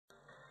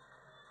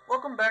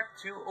Welcome back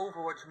to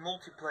Overwatch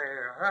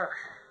multiplayer. Ugh.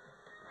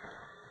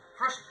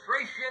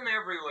 Frustration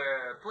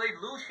everywhere. Played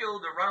Lucio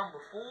the round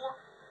before,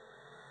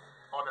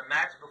 or the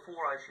match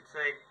before I should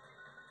say,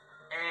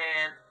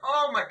 and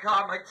oh my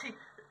god, my team,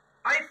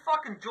 I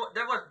fucking joined,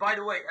 that was by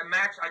the way a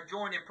match I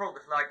joined in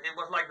progress, like it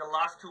was like the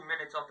last 2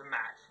 minutes of the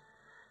match.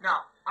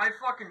 Now, I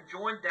fucking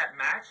joined that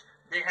match,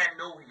 they had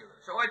no healer,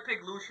 so I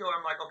picked Lucio.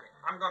 I'm like, okay,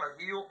 I'm gonna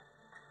heal,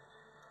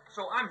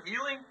 so I'm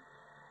healing,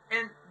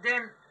 and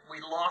then we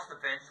lost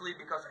eventually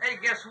because,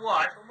 hey, guess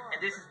what? And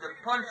this is the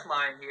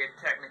punchline here,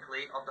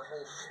 technically, of the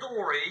whole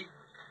story.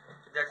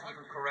 If that's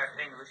even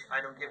correct English, I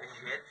don't give a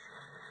shit.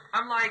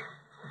 I'm like,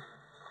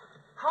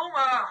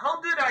 how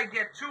did I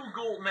get 2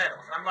 gold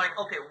medals? I'm like,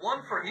 okay,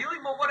 1 for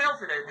healing, but what else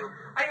did I do?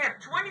 I had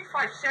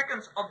 25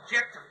 seconds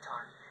objective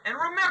time. And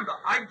remember,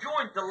 I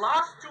joined the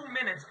last 2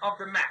 minutes of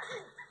the match.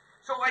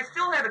 So I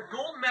still had a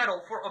gold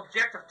medal for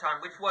objective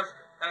time, which was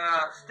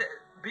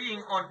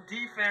being on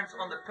defense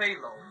on the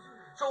payload.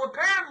 So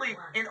apparently,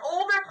 in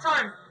all that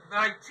time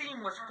my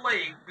team was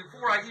playing,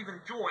 before I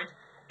even joined,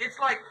 it's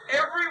like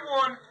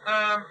everyone,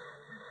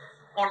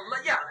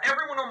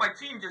 everyone on my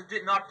team just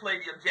did not play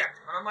the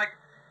objective. And I'm like,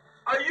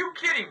 are you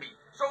kidding me?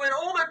 So in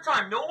all that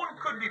time, no one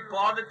could be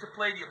bothered to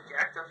play the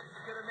objective?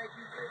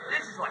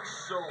 This is like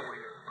so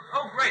weird.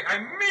 Oh great, I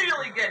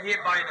immediately get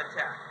hit by an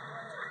attack.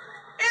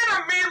 And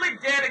I'm immediately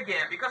dead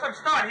again, because I'm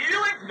start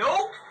healing,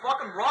 nope,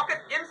 fucking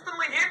rocket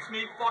instantly hits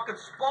me, fucking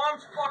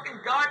spawns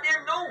fucking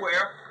goddamn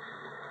nowhere.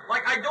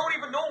 Like, I don't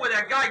even know where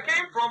that guy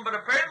came from, but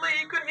apparently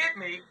he could hit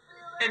me,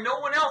 and no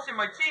one else in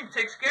my team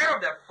takes care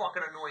of that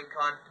fucking annoying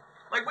cunt.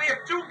 Like, we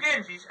have 2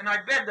 Genjis, and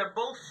I bet they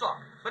both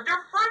suck. But they're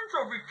friends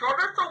of each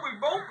other, so we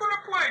both gonna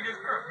play this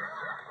turn.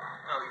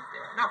 Oh, he's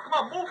dead. Now, come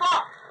on, move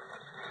up!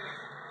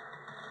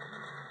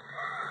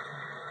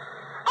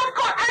 Of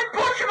course, I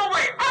push him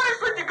away!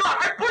 Honestly to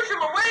God, I push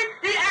him away,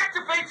 he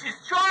activates his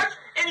charge,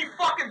 and he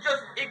fucking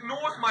just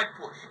ignores my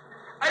push.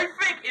 I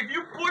think if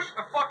you push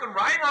a fucking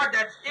Reinhardt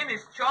that's in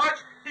his charge,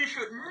 he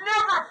should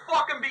never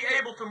fucking be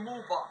able to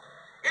move up.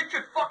 It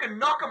should fucking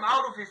knock him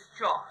out of his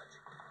charge.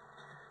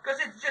 Because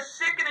it's just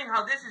sickening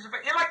how this is...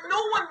 And like, no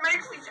one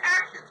makes these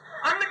actions.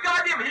 I'm the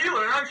goddamn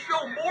healer, and I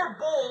show more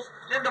balls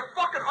than the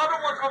fucking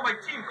other ones on my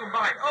team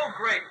combined. Oh,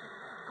 great.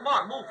 Come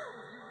on, move.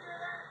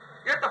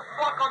 Get the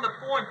fuck on the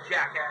point,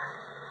 jackass.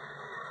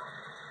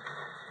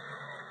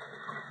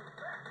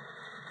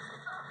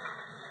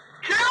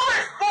 Kill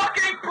this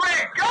fucking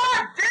prick!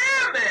 God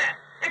damn it!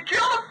 And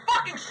kill the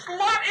fucking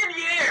slut in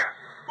the air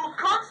who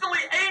constantly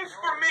aims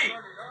for me.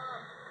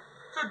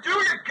 So do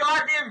your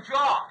goddamn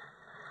job.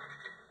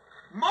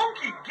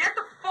 Monkey, get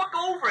the fuck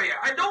over here.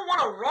 I don't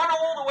want to run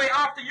all the way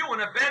after you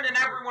and abandon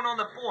everyone on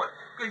the point,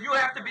 because you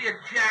have to be a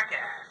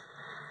jackass.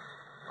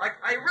 Like,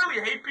 I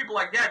really hate people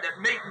like that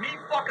make me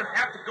fucking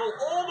have to go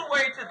all the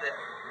way to them.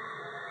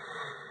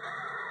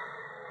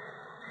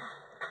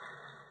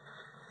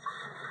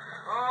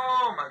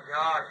 Oh my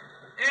god.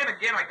 And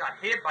again I got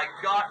hit by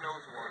God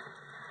knows what.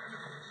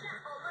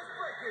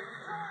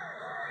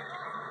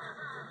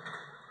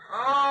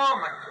 Oh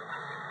my god.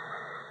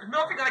 There's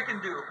nothing I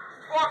can do.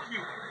 Fuck you,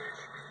 bitch.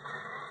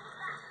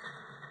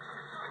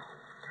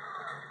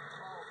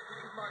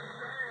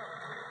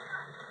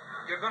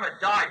 You're gonna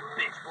die,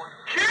 bitch boy.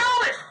 Kill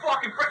this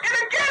fucking prick.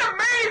 And again a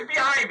May is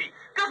behind me.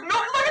 Cause no,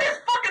 look at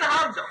this fucking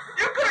Hanzo.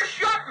 You could have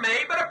shot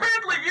May, but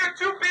apparently you're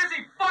too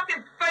busy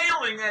fucking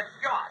failing at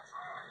shots.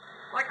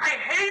 Like, I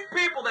hate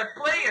people that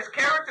play as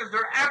characters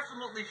they're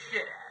absolutely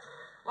shit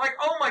at. Like,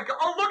 oh my god,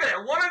 oh look at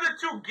it, one of the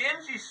 2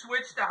 Genji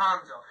switched to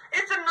Hanzo.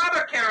 It's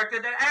another character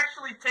that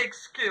actually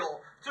takes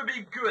skill to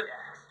be good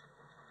at.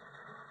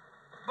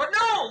 But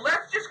no,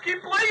 let's just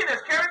keep playing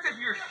as characters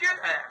you're shit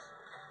at.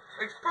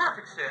 Makes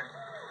perfect sense.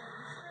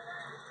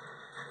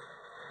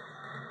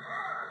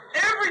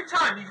 Every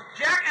time these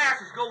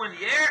jackasses go in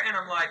the air and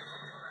I'm like,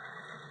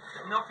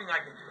 there's nothing I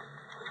can do.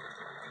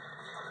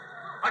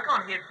 I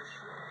can't hit for shit.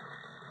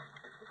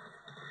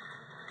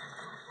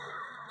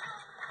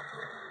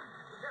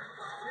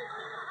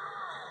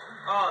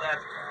 Oh,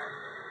 that's bad.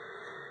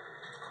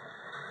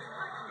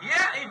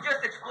 Yeah, it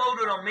just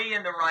exploded on me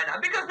and the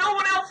Reinhardt. Because no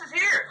one else is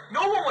here.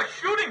 No one was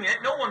shooting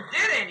it. No one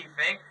did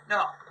anything.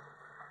 No.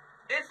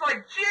 It's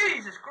like,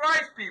 Jesus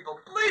Christ, people.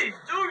 Please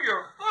do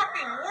your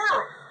fucking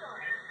work.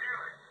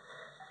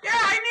 Yeah,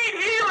 I need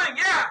healing.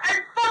 Yeah,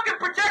 and fucking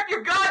protect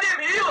your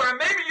goddamn healer. And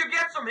maybe you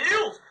get some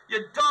heals,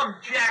 you dumb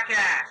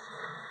jackass.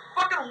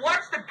 Fucking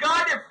watch the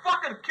goddamn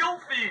fucking kill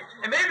feed,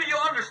 and maybe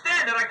you'll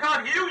understand that I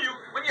can't heal you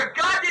when your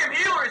goddamn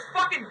healer is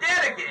fucking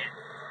dead again.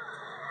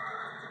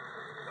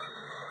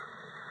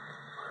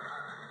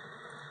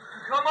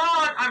 Come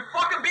on, I'm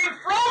fucking being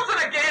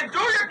frozen again. Do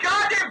your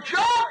goddamn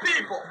job,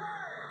 people.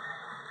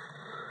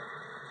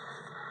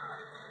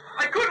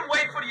 I couldn't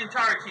wait for the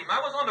entire team. I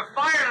was under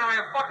fire,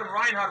 and my fucking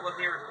Reinhardt was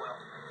here as well.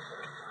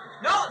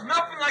 No, there's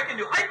nothing I can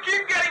do. I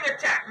keep getting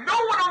attacked. No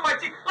one on my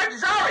team. Like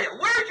Zarya,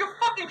 where's your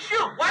fucking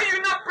shield? Why are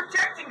you not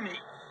protecting me?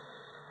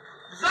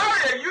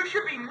 Zarya, you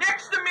should be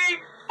next to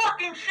me,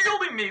 fucking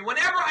shielding me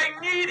whenever I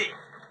need it.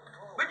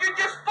 But you're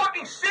just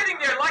fucking sitting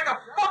there like a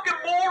fucking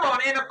moron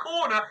in a corner.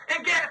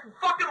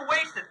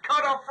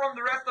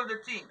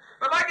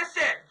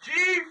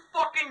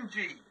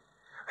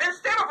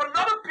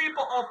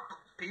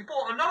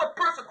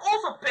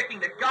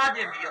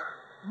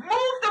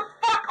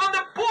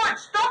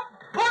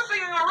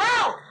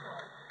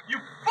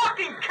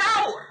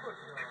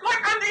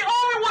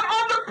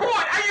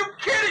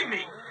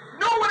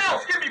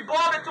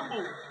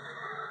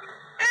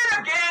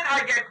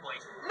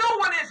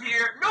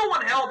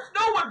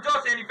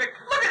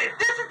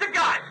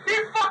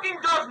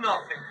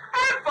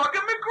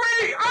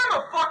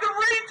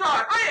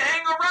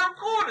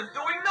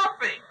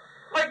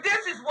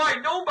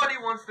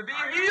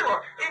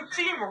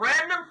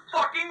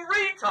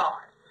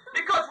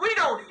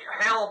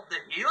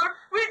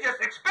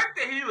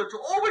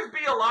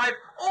 alive,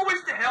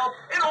 always to help,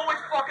 and always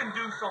fucking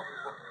do something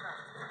for me.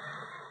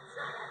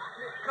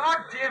 God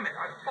damn it,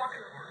 I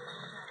fucking...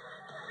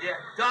 Yeah,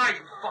 die,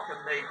 you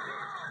fucking lady.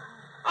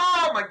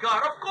 Oh my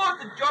god, of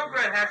course the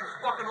Junkrat has his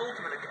fucking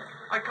ultimate again.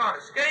 I can't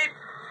escape,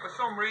 for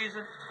some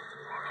reason.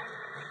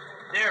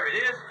 There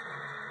it is.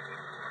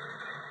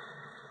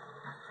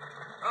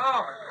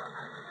 Oh my god.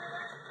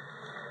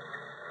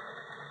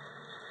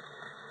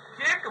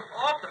 Kick him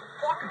off the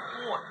fucking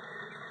point.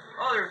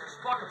 Oh, there's this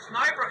fucking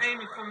sniper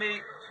aiming for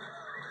me.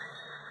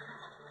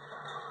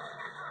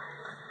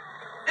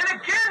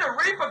 And again, the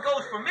Reaper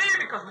goes for me,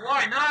 because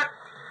why not?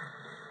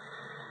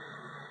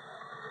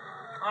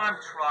 I'm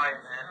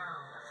trying, man.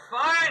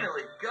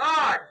 Finally,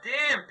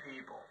 goddamn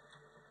people.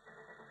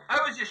 I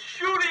was just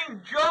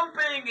shooting,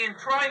 jumping, and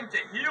trying to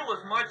heal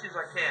as much as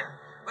I can.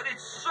 But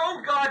it's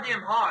so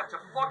goddamn hard to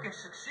fucking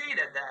succeed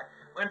at that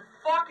when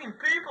fucking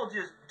people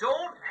just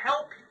don't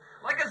help you.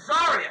 Like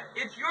Azaria,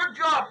 it's your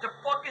job to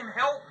fucking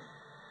help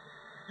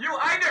me. You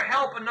either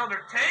help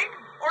another tank,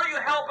 or you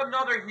help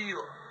another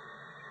healer.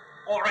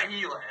 Or a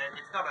healer, and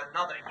it's not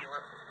another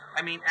healer.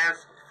 I mean,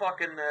 as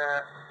fucking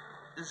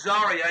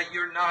Zarya,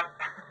 you're not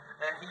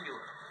a healer.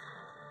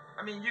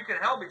 I mean, you can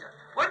help each other.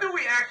 What do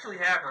we actually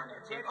have on your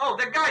team? Oh,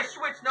 the guy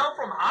switched now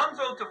from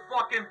Hanzo to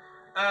fucking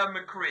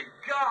McCree.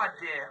 God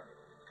damn.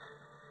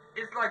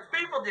 It's like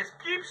people just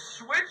keep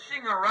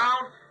switching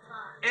around,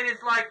 and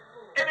it's like,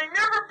 and they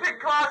never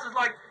pick classes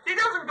like, he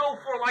doesn't go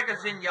for like a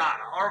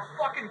Zenyatta, or a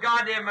fucking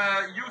goddamn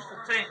useful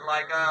tank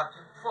like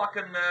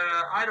fucking,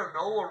 I don't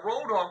know, a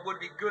Roadhog would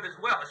be good as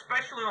well,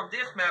 especially on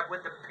this map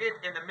with the pit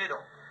in the middle.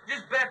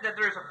 Just bet that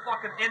there's a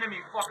fucking enemy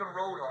fucking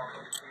Roadhog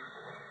on the team.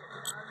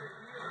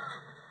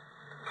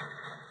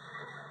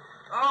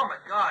 Oh my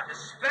god, the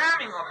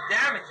spamming of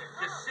damage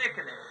is just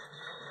sickening.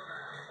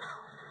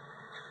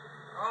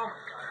 Oh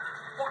my god,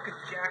 fucking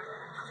jackass.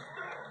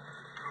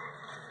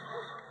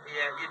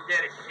 Yeah, you're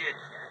dead as shit,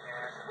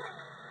 jackass.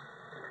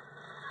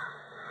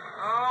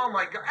 Oh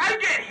my god, I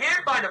get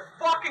hit by the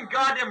fucking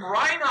goddamn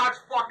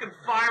Reinhardt's fucking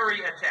fiery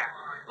attack.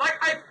 Like,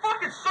 I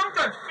fucking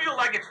sometimes feel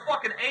like it's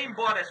fucking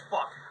aimbot as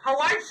fuck. How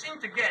I seem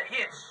to get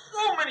hit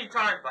so many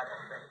times by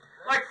that thing.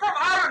 Like, from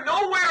out of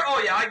nowhere,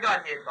 oh yeah, I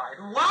got hit by it.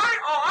 Why?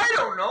 Oh, I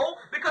don't know.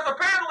 Because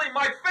apparently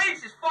my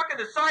face is fucking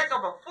the size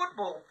of a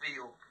football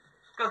field.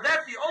 Because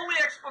that's the only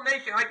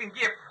explanation I can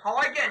give how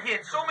I get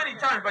hit so many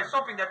times by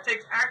something that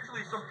takes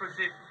actually some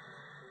precision.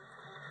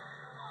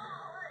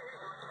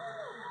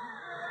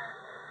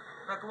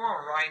 Now, come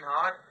on,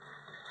 Reinhardt.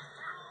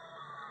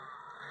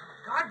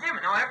 God damn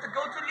it, now I have to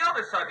go to the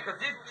other side because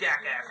this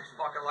jackass is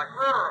fucking like,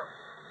 Rrr.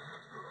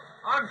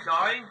 I'm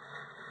dying.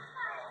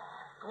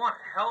 Come on,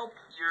 help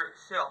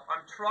yourself.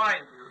 I'm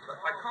trying to,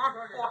 but I can't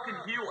fucking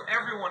heal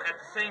everyone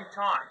at the same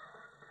time.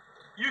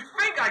 You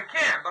think I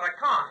can, but I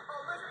can't.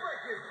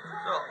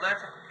 So,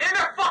 let's... And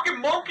that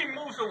fucking monkey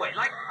moves away.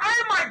 Like,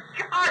 oh my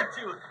god,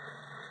 dude.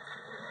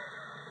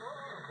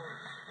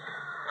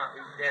 Oh,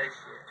 he's dead as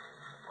shit.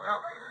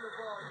 Well,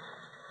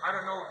 I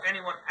don't know if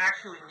anyone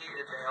actually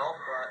needed the help,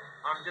 but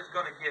I'm just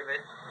gonna give it.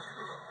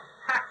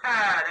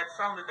 Haha, that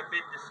sounded a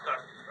bit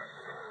disgusting, but...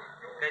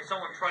 Okay,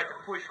 someone tried to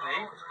push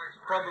me.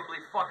 Probably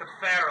fucking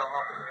Pharaoh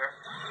up there.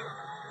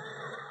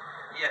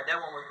 Yeah, that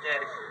one was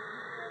dead as shit.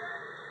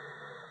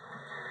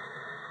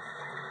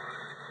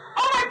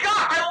 Oh my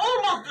god, I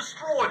almost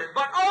destroyed it,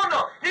 but oh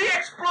no, he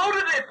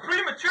exploded it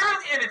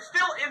prematurely and it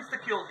still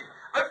insta-killed him.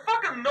 I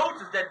fucking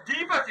noticed that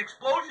Diva's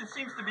explosion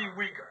seems to be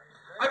weaker.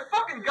 I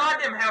fucking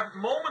goddamn have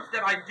moments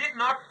that I did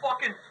not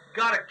fucking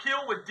got a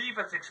kill with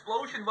Diva's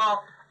explosion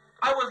while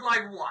I was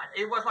like, what?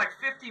 It was like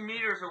 50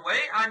 meters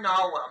away? I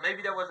know, well,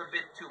 maybe that was a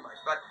bit too much,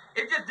 but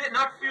it just did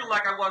not feel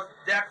like I was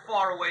that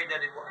far away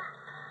that it was.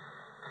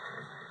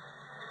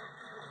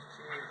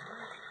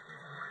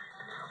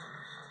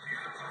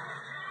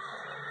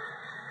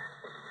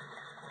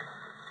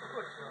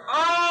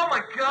 Oh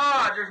my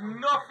god, there's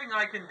nothing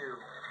I can do.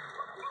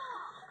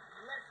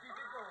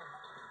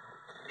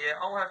 Yeah,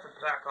 I'll have to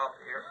back up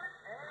here.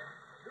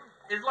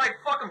 It's like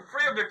fucking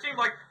three of their team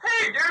like,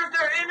 hey, there's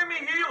their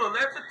enemy healer,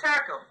 let's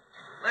attack him.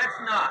 Let's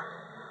not.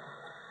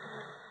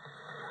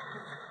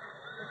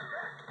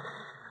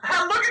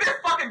 Look at this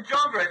fucking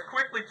Junkrat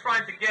quickly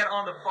trying to get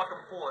on the fucking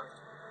port.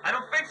 I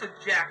don't think so,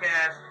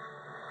 jackass.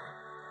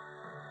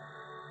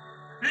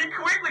 He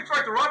quickly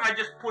tried to run, I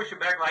just push him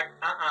back like,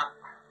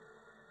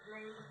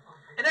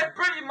 And that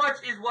pretty much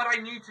is what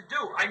I need to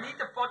do. I need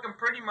to fucking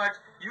pretty much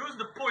use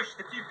the push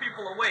to keep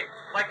people away,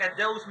 like at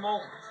those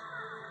moments.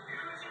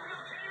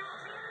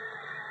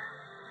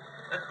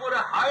 Let's put a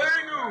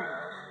high noon.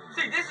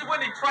 See, this is when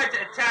they tried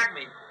to attack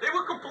me. They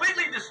were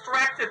completely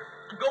distracted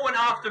going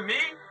after me,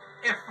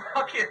 and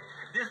fucking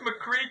this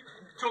McCree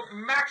took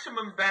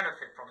maximum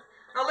benefit from it.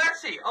 Now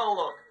let's see. Oh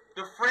look,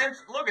 the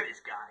friends. Look at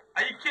this guy.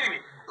 Are you kidding me?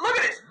 Look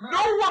at this.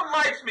 No one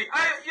likes me.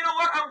 You know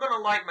what? I'm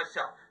gonna like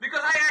myself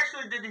because I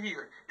actually did the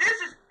healing. This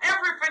is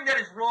everything that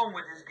is wrong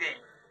with this game.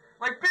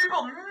 Like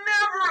people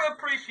never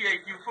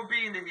appreciate you for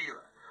being the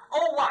healer.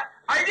 Oh what?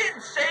 I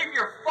didn't save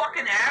your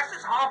fucking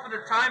asses half of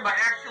the time by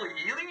actually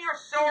healing your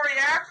sorry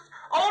asses?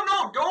 Oh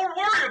no, don't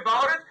worry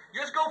about it.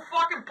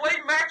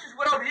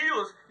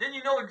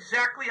 know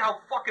exactly how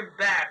fucking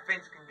bad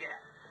things can get.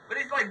 But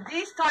it's like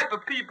these type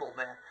of people,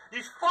 man.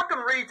 These fucking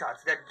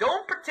retards that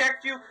don't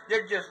protect you,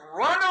 that just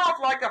run off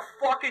like a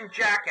fucking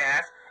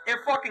jackass and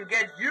fucking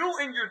get you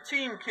and your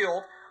team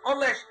killed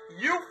unless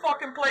you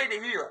fucking play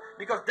the healer.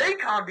 Because they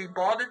can't be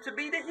bothered to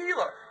be the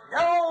healer.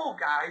 No,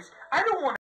 guys, I don't want to